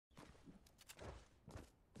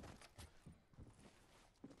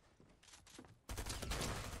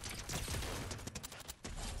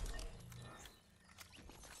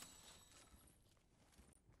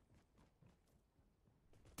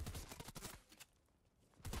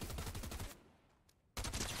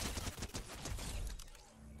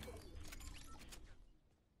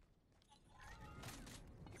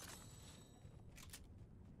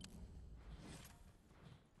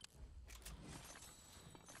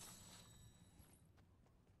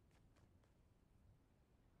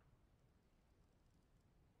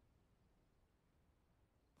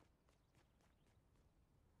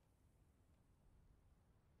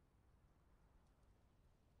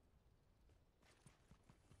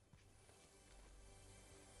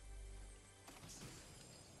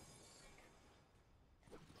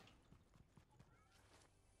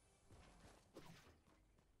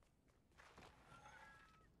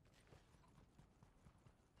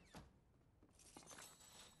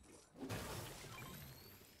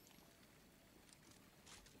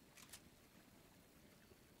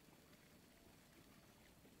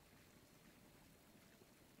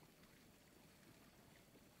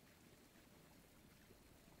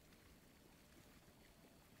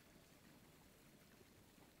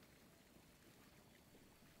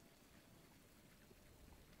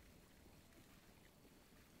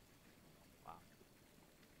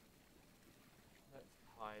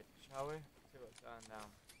raid, shall we? See what's going down.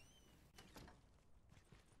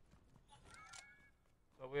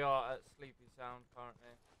 So we are at Sleepy Sound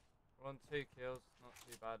currently. We're on 2 kills, not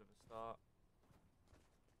too bad of a start.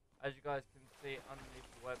 As you guys can see underneath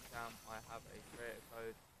the webcam, I have a creator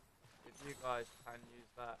code. If you guys can use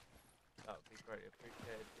that, that would be greatly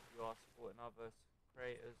appreciated. If you are supporting other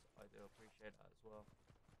creators, I do appreciate that as well.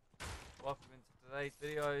 Welcome into today's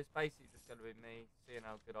video. It's basically just going to be me seeing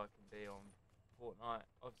how good I can be on Fortnite.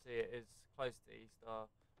 Obviously it is close to Easter,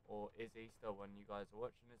 or is Easter when you guys are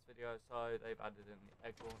watching this video, so they've added in the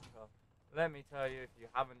egg launcher. Let me tell you, if you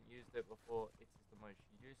haven't used it before, it is the most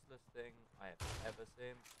useless thing I have ever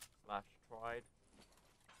seen / tried.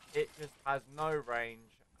 It just has no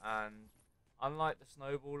range, and unlike the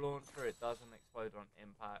snowball launcher, it doesn't explode on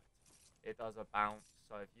impact. It does a bounce,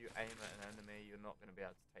 so if you aim at an enemy, you're not going to be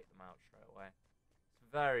able to take them out straight away. It's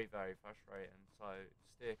very, very frustrating, so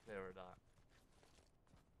steer clear of that.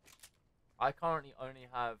 I currently only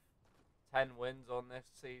have 10 wins on this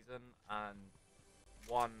season and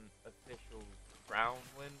 1 official round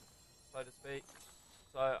win, so to speak.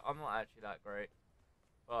 So I'm not actually that great,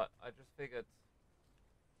 but I just figured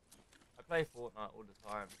I play Fortnite all the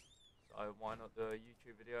time, so why not do a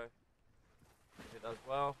YouTube video? If it does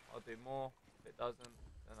well, I'll do more. If it doesn't,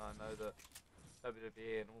 then I know that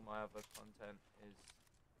WWE and all my other content is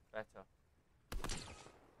better.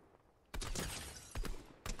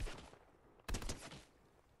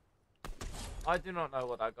 I do not know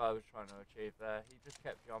what that guy was trying to achieve there. He just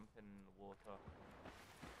kept jumping in the water.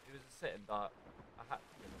 He was a sitting duck. I had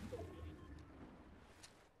to kill him.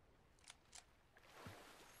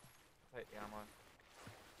 Take the ammo.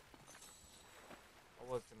 I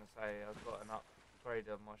was going to say I've got an upgrade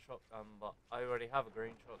of my shotgun, but I already have a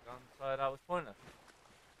green shotgun, so that was pointless.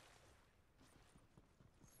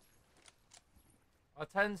 I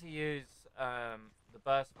tend to use the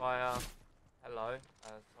burst fire. Hello,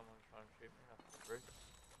 someone's trying to shoot me. That's rude.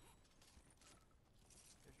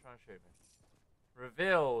 Who's trying to shoot me?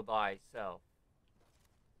 Reveal thyself.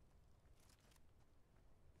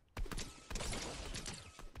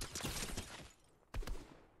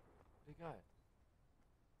 Where'd he go?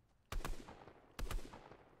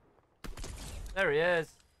 There he is.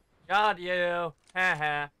 Got you.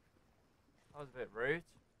 Haha. That was a bit rude.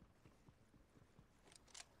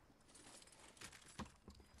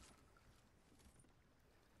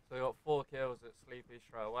 So we got 4 kills at Sleepy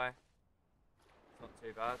straight away. It's not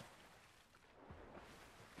too bad.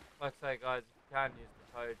 Like I say guys, if you can use the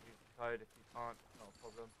code, use the code. If you can't, it's not a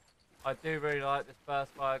problem. I do really like this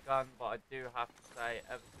burst fire gun, but I do have to say,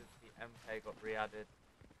 ever since the MK got re-added,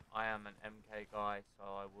 I am an MK guy, so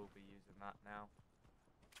I will be using that now.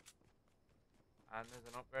 And there's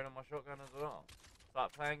an upgrade on my shotgun as well.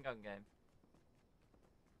 Start playing gun game.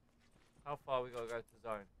 How far we gotta go to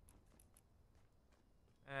zone?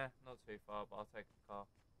 Not too far, but I'll take the car.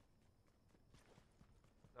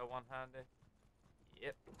 Is that one handy?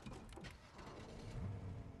 Yep.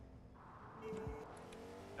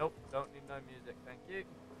 Nope, don't need no music, thank you.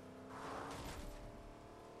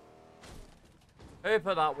 Who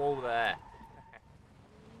put that wall there?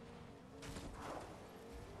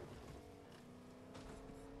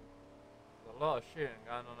 There's a lot of shooting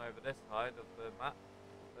going on over this side of the map.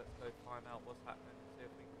 Let's go find out what's happening and see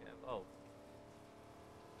if we can get involved.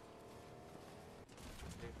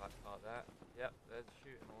 Leave that car there. Yep, there's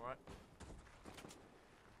shooting alright.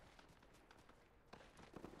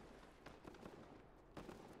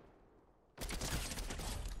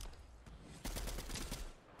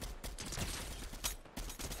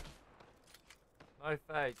 No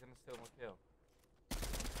fair, he's gonna steal my kill.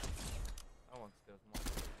 No one steals my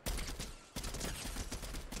kill.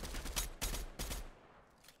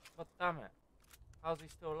 God damn it. How's he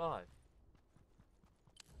still alive?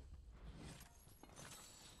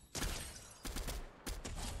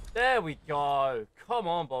 There we go. Come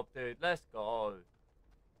on, Bob, dude. Let's go.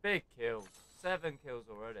 Big kills. 7 kills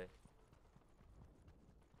already.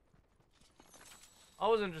 I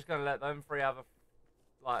wasn't just gonna let them 3 have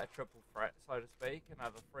a triple threat, so to speak, and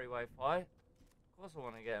have a 3-way fight. Of course I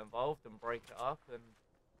want to get involved and break it up and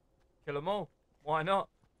kill them all. Why not?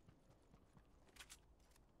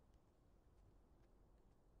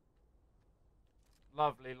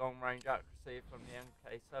 Lovely long range accuracy from the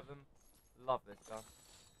MK7. Love this gun.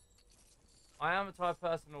 I am the type of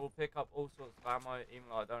person who will pick up all sorts of ammo, even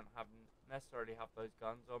though I don't necessarily have those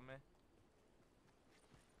guns on me.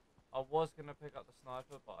 I was going to pick up the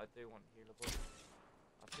sniper, but I do want healable.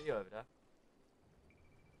 I see you over there.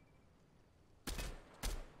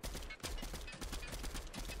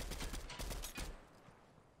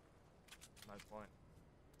 No point.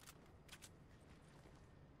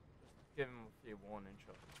 give him a few warning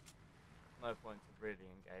shots. No point to really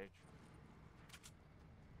engage.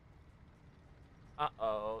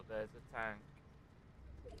 Uh-oh, there's a tank.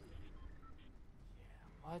 Yeah,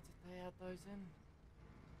 why did they add those in?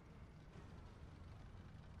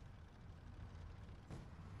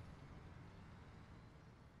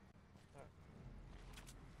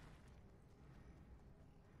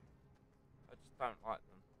 I just don't like them.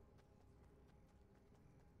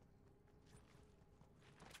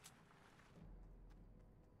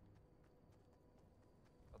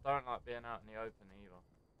 I don't like being out in the open either.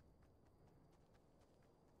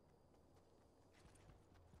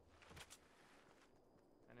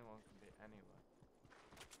 Anyone can be anywhere.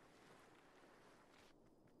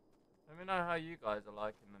 Let me know how you guys are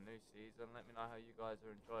liking the new season. Let me know how you guys are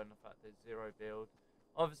enjoying the fact there's zero build.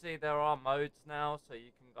 Obviously there are modes now, so you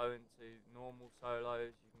can go into normal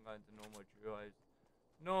solos, you can go into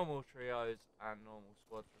normal trios and normal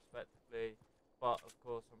squads respectively. But of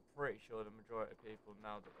course I'm pretty sure the majority of people,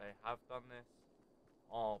 now that they have done this,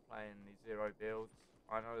 are playing the zero builds.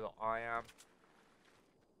 I know that I am.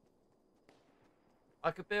 I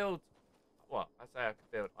could build, well, I say I could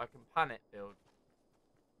build, I can planet build.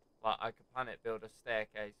 Like, I could planet build a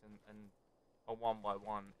staircase and a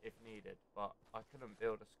 1x1 if needed, but I couldn't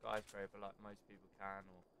build a skyscraper like most people can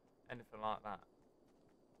or anything like that.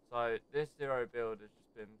 So this zero build has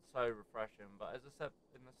just been so refreshing. But as I said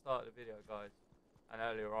in the start of the video, guys, and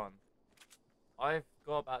earlier on, I've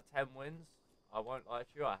got about 10 wins. I won't lie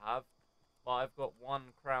to you, I have, but I've got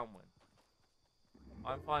 1 crown win.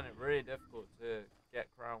 I'm finding it really difficult to get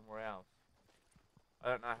crown royales. I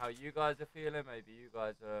don't know how you guys are feeling. Maybe you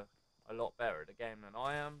guys are a lot better at the game than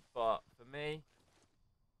I am. But for me,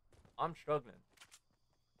 I'm struggling.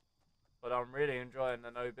 But I'm really enjoying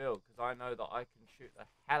the no build, because I know that I can shoot the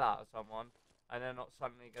hell out of someone and they're not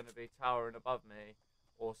suddenly going to be towering above me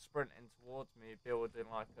or sprinting towards me building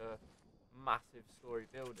like a massive story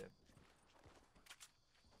building.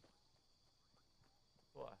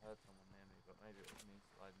 Thought I heard someone near me, but maybe it was me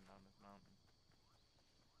sliding down this mountain.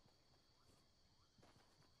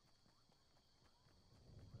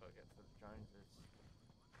 Gotta get to the Joneses.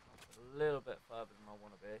 That's a little bit further than I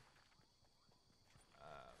want to be. It's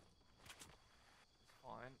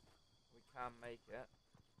fine. We can make it.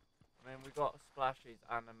 I mean, we got splashies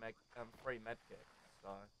and a 3 medkits, so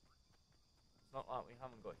it's not like we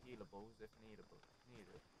haven't got healables if needed.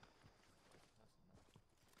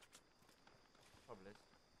 Trouble is,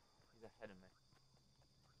 he's ahead of me.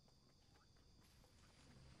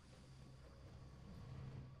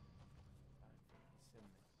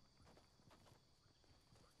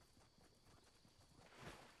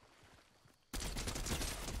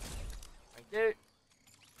 Thank you.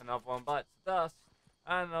 Another one bites the dust.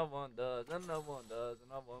 Another one does. Another one does.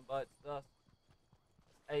 Another one bites the dust.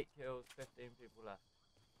 That's 8 kills, 15 people left.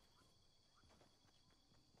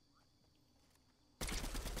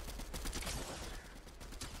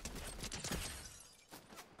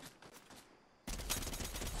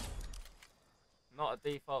 Not a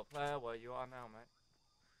default player where you are now, mate.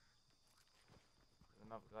 There's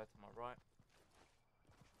another guy to my right.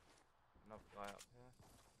 Another guy up here.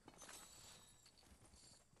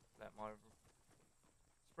 Let my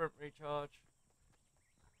sprint recharge.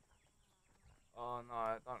 Oh no,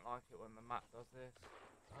 I don't like it when the map does this.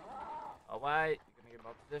 Away, you're gonna give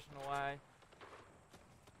my position away.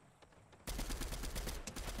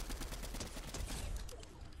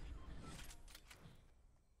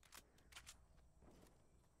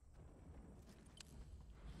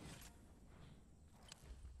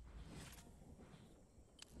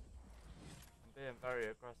 I'm being very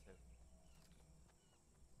aggressive.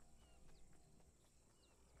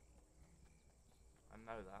 I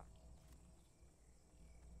know that.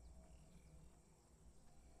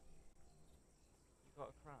 You got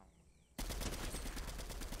a crown? I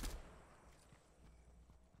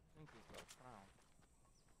think he's got a crown.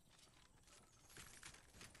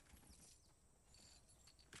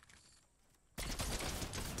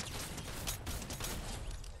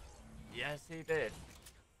 Yes, he did.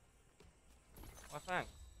 Well,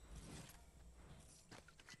 thanks.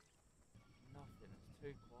 Nothing, it's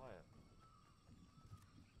too quiet.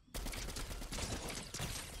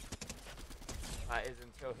 That is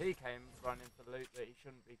until he came running for loot that he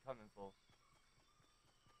shouldn't be coming for.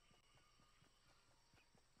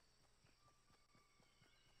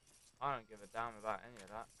 I don't give a damn about any of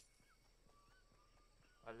that.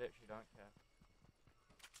 I literally don't care.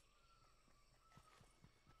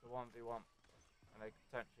 It's a 1v1, and they could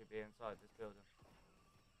potentially be inside this building.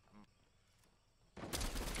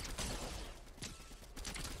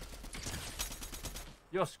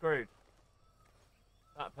 You're screwed.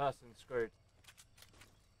 That person's screwed.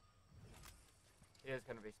 He is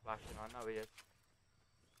going to be splashing. I know he is.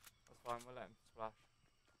 That's fine. We'll let him splash.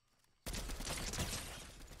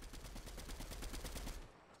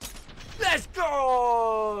 Let's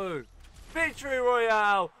go! Victory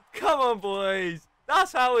Royale! Come on, boys!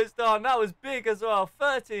 That's how it's done. That was big as well.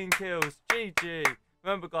 13 kills. GG.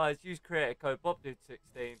 Remember, guys, use creator code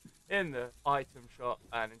BobDude16 in the item shop.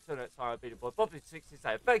 And until next time, I'll be the boy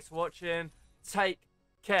BobDude16. Thanks for watching. Take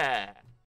care.